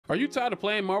Are you tired of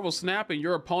playing Marvel Snap and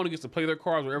your opponent gets to play their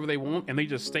cards wherever they want and they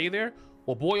just stay there?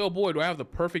 Well, boy, oh boy, do I have the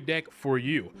perfect deck for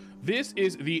you. This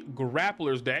is the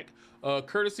Grapplers deck,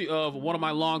 courtesy of one of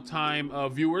my longtime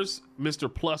viewers,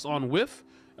 Mr. Plus on Whiff.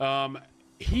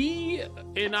 He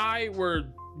and I were,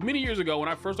 many years ago when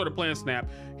I first started playing Snap,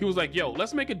 he was like, yo,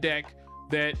 let's make a deck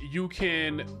that you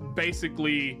can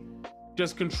basically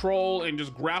just control and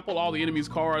just grapple all the enemy's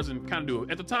cards and kind of do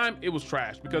it. At the time, it was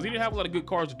trash because he didn't have a lot of good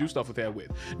cards to do stuff with that with.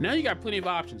 Now you got plenty of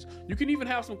options. You can even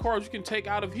have some cards you can take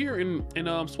out of here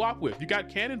and swap with. You got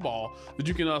Cannonball that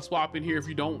you can swap in here if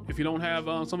you don't have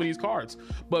some of these cards.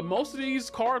 But most of these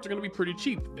cards are going to be pretty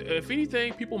cheap. If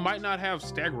anything, people might not have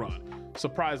Staggeron.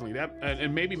 Surprisingly, that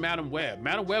and maybe Madam Web.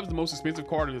 Madam Web is the most expensive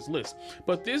card in this list,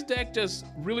 but this deck just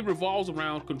really revolves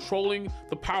around controlling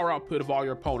the power output of all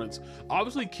your opponents.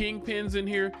 Obviously, Kingpin's in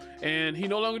here, and he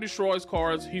no longer destroys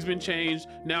cards. He's been changed.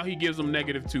 Now he gives them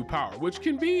 -2 power, which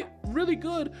can be really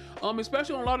good,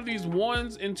 especially on a lot of these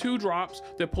 1s and 2 drops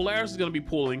that Polaris is going to be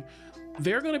pulling.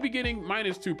 They're going to be getting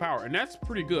 -2 power, and that's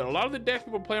pretty good. A lot of the decks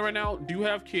people are playing right now do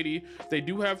have Kitty, they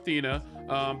do have Thena.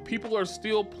 People are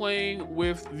still playing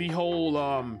with the whole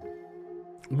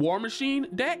War Machine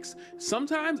decks.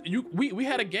 Sometimes we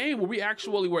had a game where we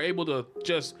actually were able to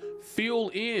just fill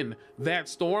in that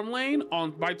Storm lane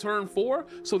by turn 4,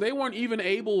 so they weren't even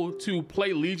able to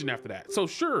play Legion after that. So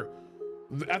sure,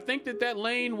 I think that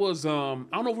lane was, I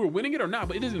don't know if we were winning it or not,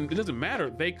 but it doesn't matter.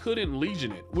 They couldn't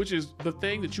Legion it, which is the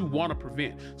thing that you want to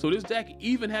prevent. So this deck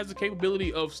even has the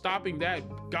capability of stopping that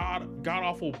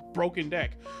god-awful broken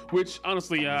deck, which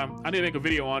honestly, I didn't make a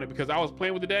video on it because I was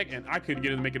playing with the deck and I couldn't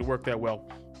get it to make it work that well.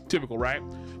 Typical, right?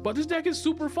 But this deck is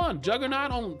super fun.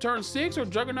 Juggernaut on turn 6 or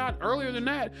Juggernaut earlier than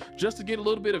that, just to get a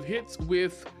little bit of hits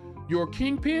with your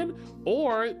Kingpin,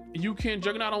 or you can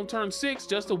Juggernaut on turn 6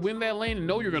 just to win that lane and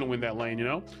know you're gonna win that lane, you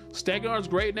know? Staggeron's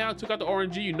great now, took out the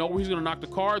RNG, you know where he's gonna knock the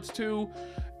cards to.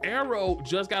 Arrow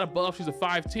just got a buff, she's a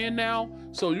 5/10 now,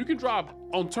 so you can drop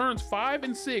on turns 5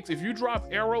 and 6. If you drop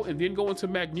Arrow and then go into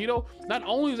Magneto, not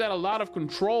only is that a lot of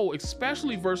control,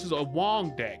 especially versus a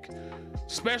Wong deck,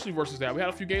 especially versus that. We had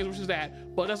a few games versus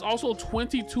that, but that's also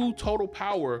 22 total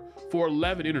power for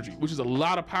 11 energy, which is a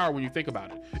lot of power when you think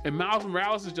about it. And Miles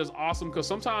Morales is just awesome because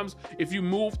sometimes if you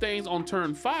move things on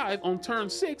turn 5, on turn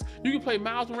 6, you can play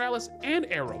Miles Morales and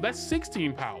Arrow. That's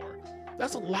 16 power.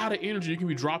 That's a lot of energy you can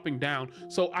be dropping down.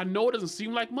 So I know it doesn't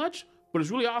seem like much, but it's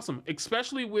really awesome,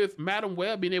 especially with Madam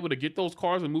Web being able to get those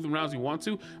cards and move them around as you want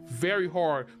to. Very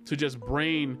hard to just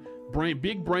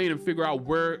big brain and figure out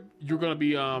where you're going to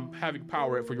be having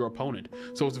power at for your opponent.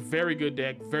 So it's a very good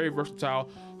deck, very versatile.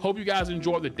 Hope you guys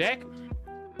enjoy the deck.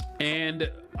 And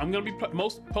I'm going to be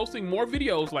posting more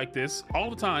videos like this all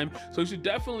the time. So you should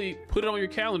definitely put it on your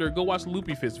calendar. Go watch the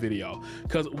LoopyFist video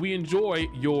because we enjoy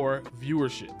your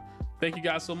viewership. Thank you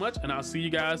guys so much, and I'll see you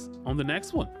guys on the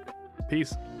next one.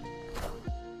 Peace.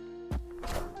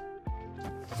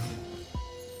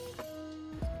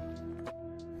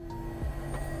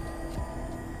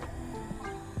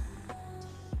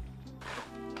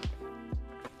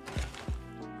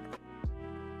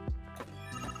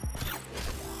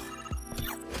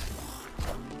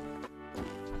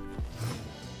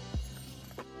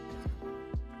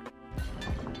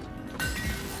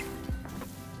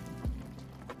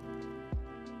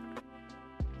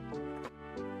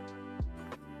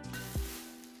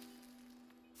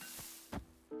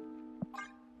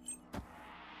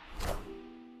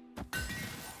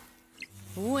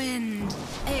 Wind,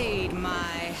 aid my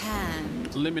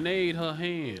hand. Lemonade her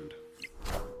hand.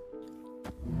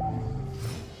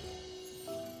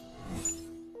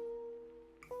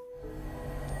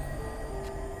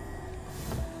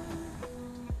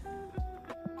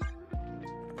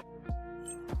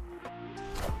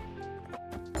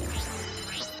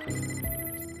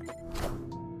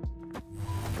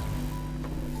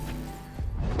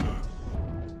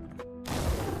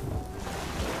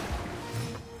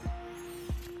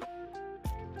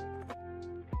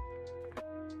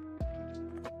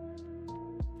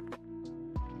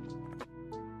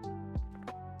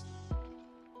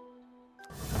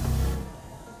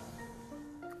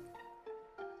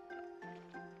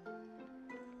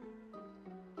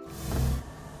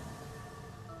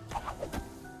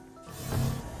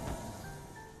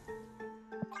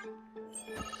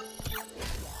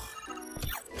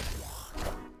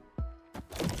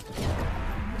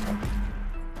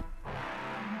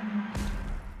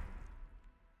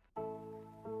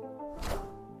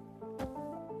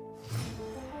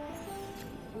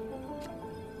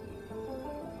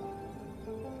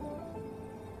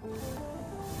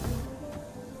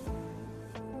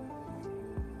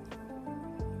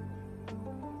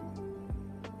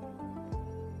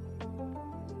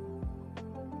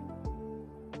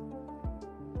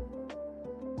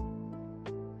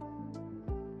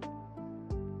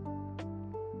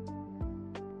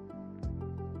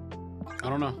 I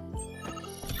don't know.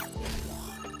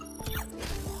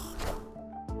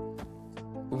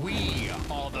 We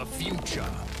are the future.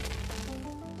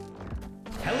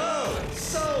 Hello,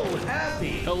 so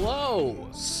happy. Hello,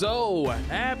 so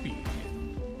happy.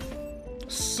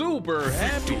 Super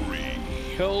happy.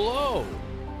 Hello.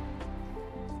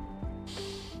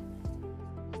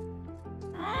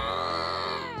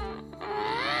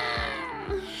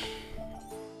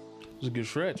 It's a good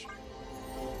stretch.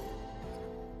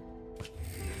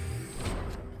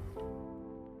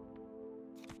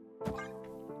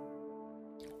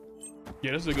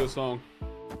 Yeah, this is a good song.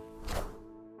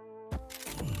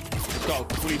 It's called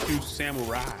 22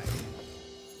 Samurai.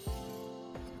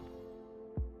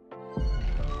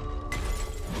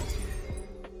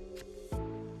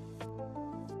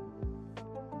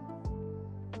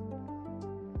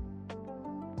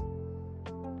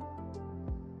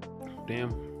 Damn.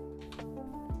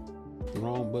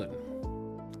 Wrong button.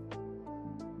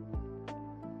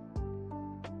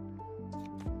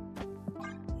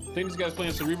 I think this guy's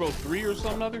playing Cerebro 3 or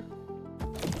something other.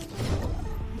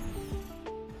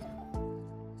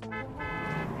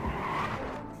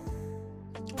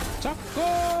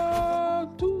 Taco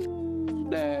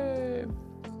Tuesday.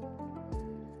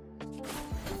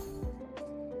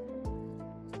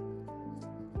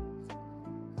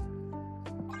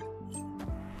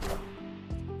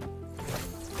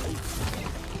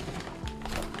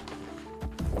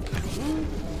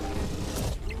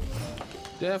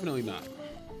 Definitely not.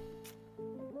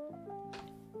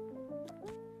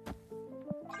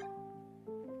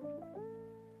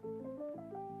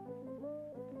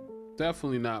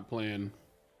 Definitely not playing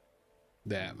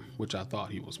that, which I thought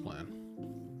he was playing.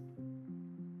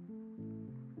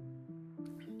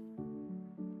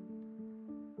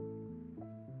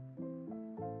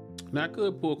 Now I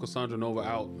could pull Cassandra Nova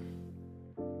out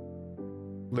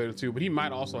later too, but he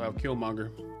might also have Killmonger.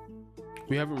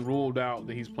 We haven't ruled out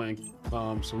that he's playing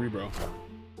Cerebro.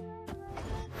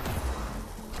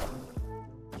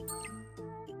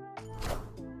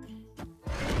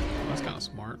 That's kind of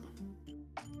smart.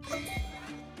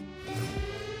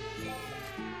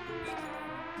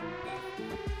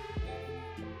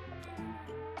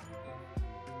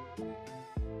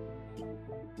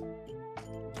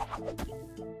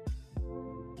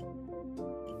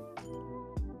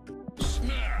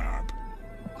 Snap.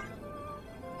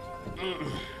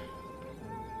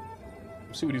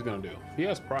 See what he's gonna do. He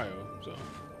has Prio, so.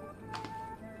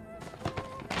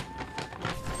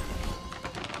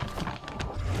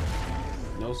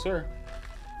 No, sir.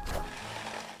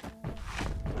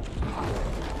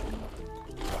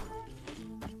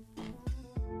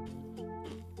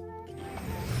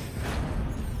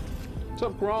 What's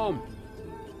up, Chrome?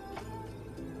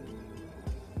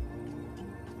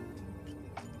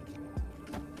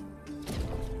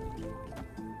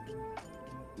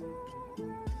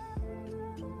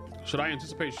 Should I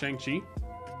anticipate Shang-Chi?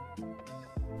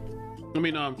 I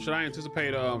mean, should I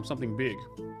anticipate something big?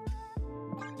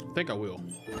 I think I will.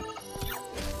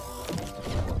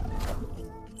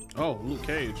 Oh, Luke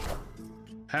Cage.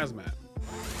 Hazmat.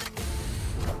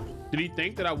 Did he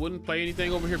think that I wouldn't play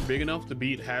anything over here big enough to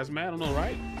beat Hazmat? I don't know,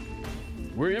 right?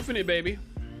 We're infinite, baby.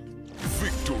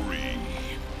 Victory.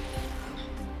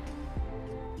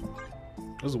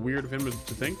 It was weird of him to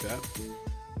think that.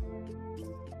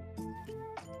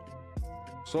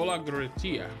 Sola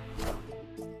Gretia.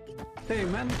 Hey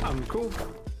man, I'm cool.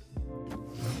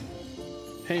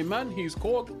 Hey man, he's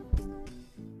called.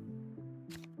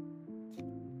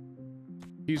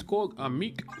 He's called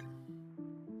Amik.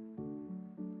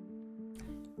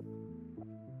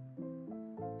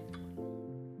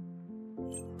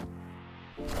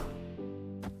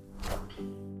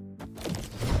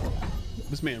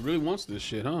 This man really wants this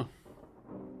shit, huh?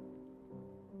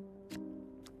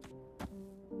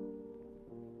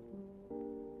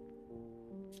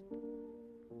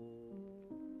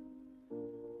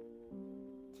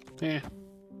 Yeah.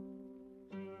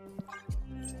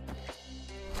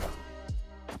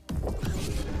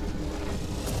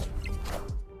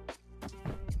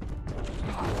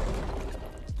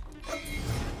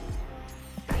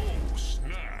 Oh,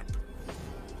 snap.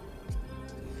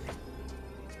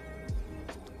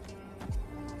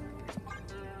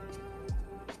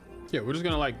 Yeah, we're just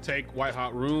gonna like take White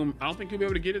Hot Room. I don't think he'll be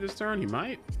able to get it this turn. He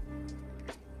might.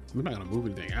 We're not gonna move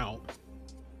anything out.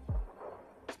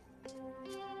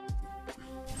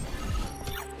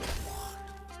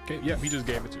 Okay, yeah, he just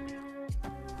gave it to me.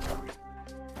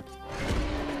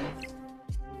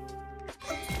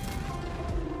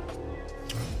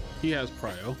 He has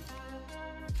Prio.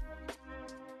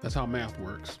 That's how math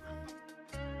works.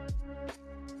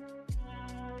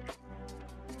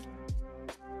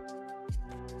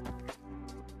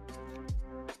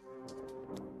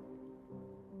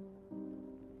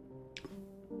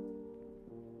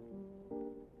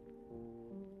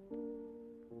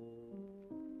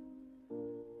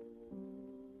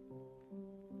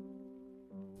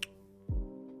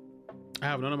 I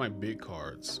have none of my big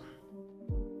cards.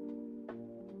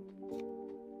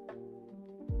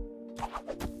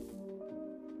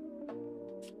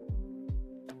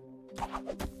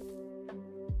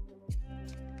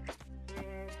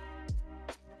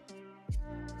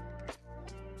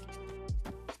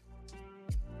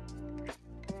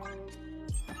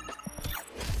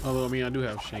 Although, I mean, I do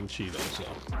have Shang-Chi though, so.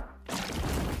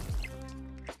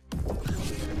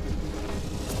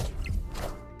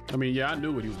 I mean, yeah, I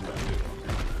knew what he was gonna do.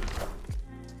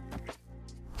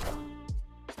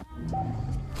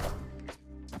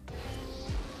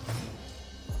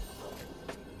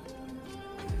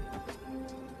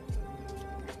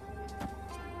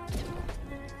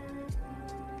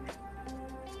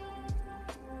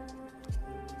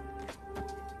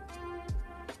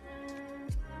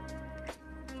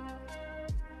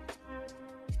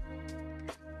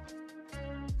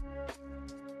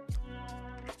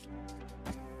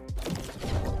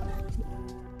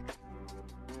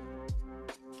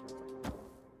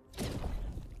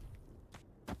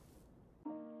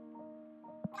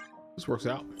 This works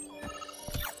out.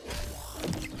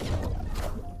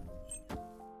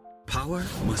 Power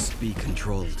must be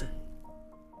controlled.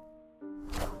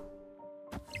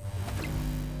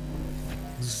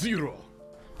 Zero.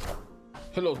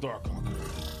 Hello, Darkhawk.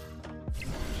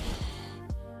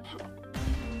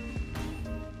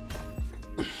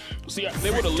 See,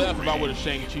 they would have left if I would have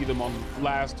Shang-Chi them on the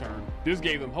last turn. This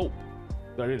gave them hope,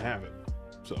 but I didn't have it,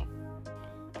 so.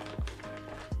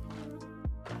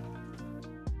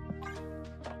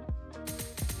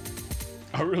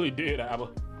 I really did, Abba.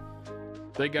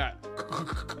 They got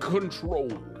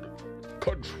controlled.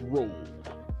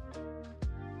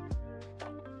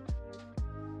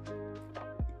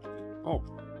 Oh,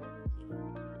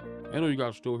 I know you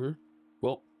guys are still here.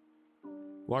 Well,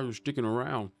 while you're sticking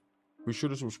around, be sure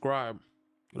to subscribe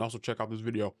and also check out this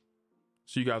video.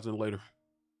 See you guys in later.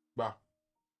 Bye.